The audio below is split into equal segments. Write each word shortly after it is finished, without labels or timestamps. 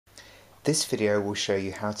This video will show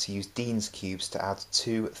you how to use Dienes cubes to add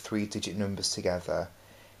two 3-digit numbers together.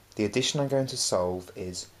 The addition I'm going to solve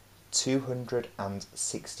is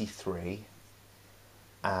 263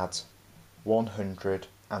 add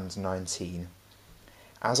 119.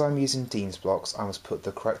 As I'm using Dienes blocks, I must put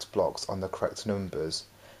the correct blocks on the correct numbers.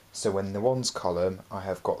 So in the ones column I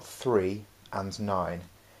have got 3 and 9.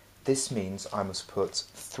 This means I must put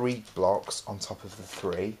 3 blocks on top of the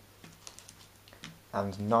 3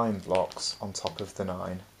 and 9 blocks on top of the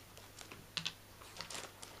 9.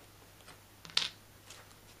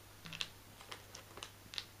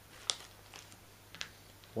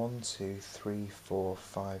 One, two, three, 4,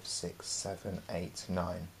 5, 6, 7, 8,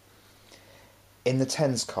 9. In the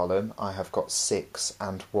tens column I have got 6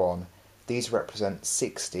 and 1. These represent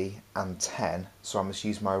 60 and 10, so I must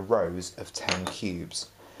use my rows of 10 cubes.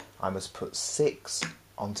 I must put 6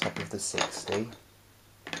 on top of the 60.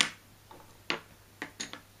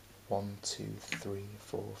 1, 2, 3,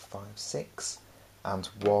 4, 5, 6, and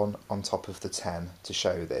 1 on top of the 10 to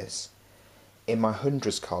show this. In my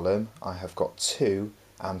hundreds column I have got 2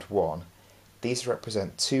 and 1. These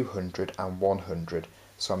represent 200 and 100,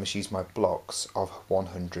 so I must use my blocks of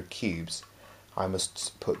 100 cubes. I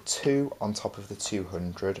must put 2 on top of the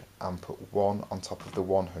 200 and put 1 on top of the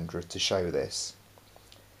 100 to show this.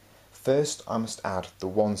 First I must add the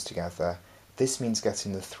ones together. This means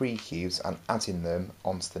getting the 3 cubes and adding them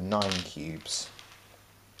onto the 9 cubes.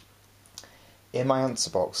 In my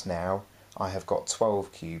answer box now I have got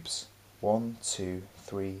 12 cubes. 1, 2,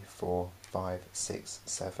 3, 4, 5, 6,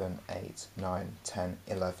 7, 8, 9, 10,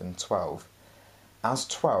 11, 12. As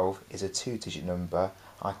 12 is a 2-digit number,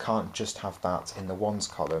 I can't just have that in the ones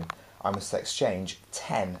column. I must exchange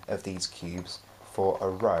 10 of these cubes for a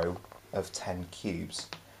row of 10 cubes.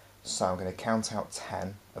 So I'm going to count out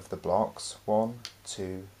 10 of the blocks. 1,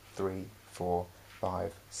 2, 3, 4,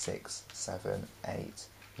 5, 6, 7, 8,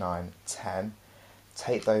 9, 10.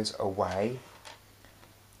 Take those away.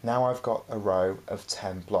 Now I've got a row of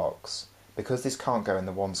 10 blocks. Because this can't go in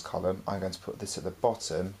the ones column, I'm going to put this at the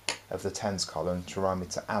bottom of the tens column to remind me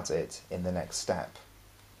to add it in the next step.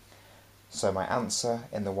 So my answer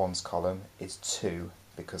in the ones column is 2,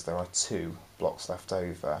 because there are 2 blocks left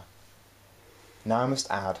over. Now I must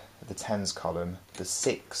add the tens column, the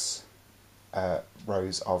 6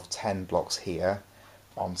 rows of 10 blocks here,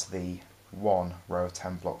 onto the 1 row of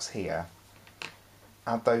 10 blocks here.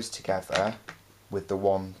 Add those together with the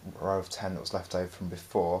 1 row of 10 that was left over from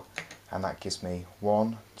before, and that gives me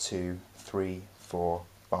 1, 2, 3, 4,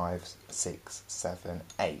 5, 6, 7,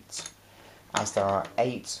 8. As there are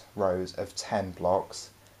 8 rows of 10 blocks,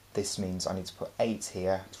 this means I need to put 8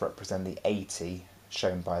 here to represent the 80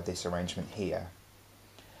 shown by this arrangement here.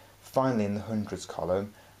 Finally, in the hundreds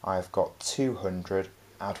column I have got 200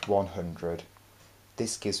 add 100.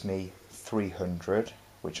 This gives me 300,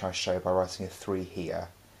 which I show by writing a 3 here.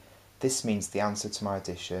 This means the answer to my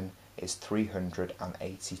addition is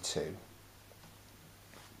 382.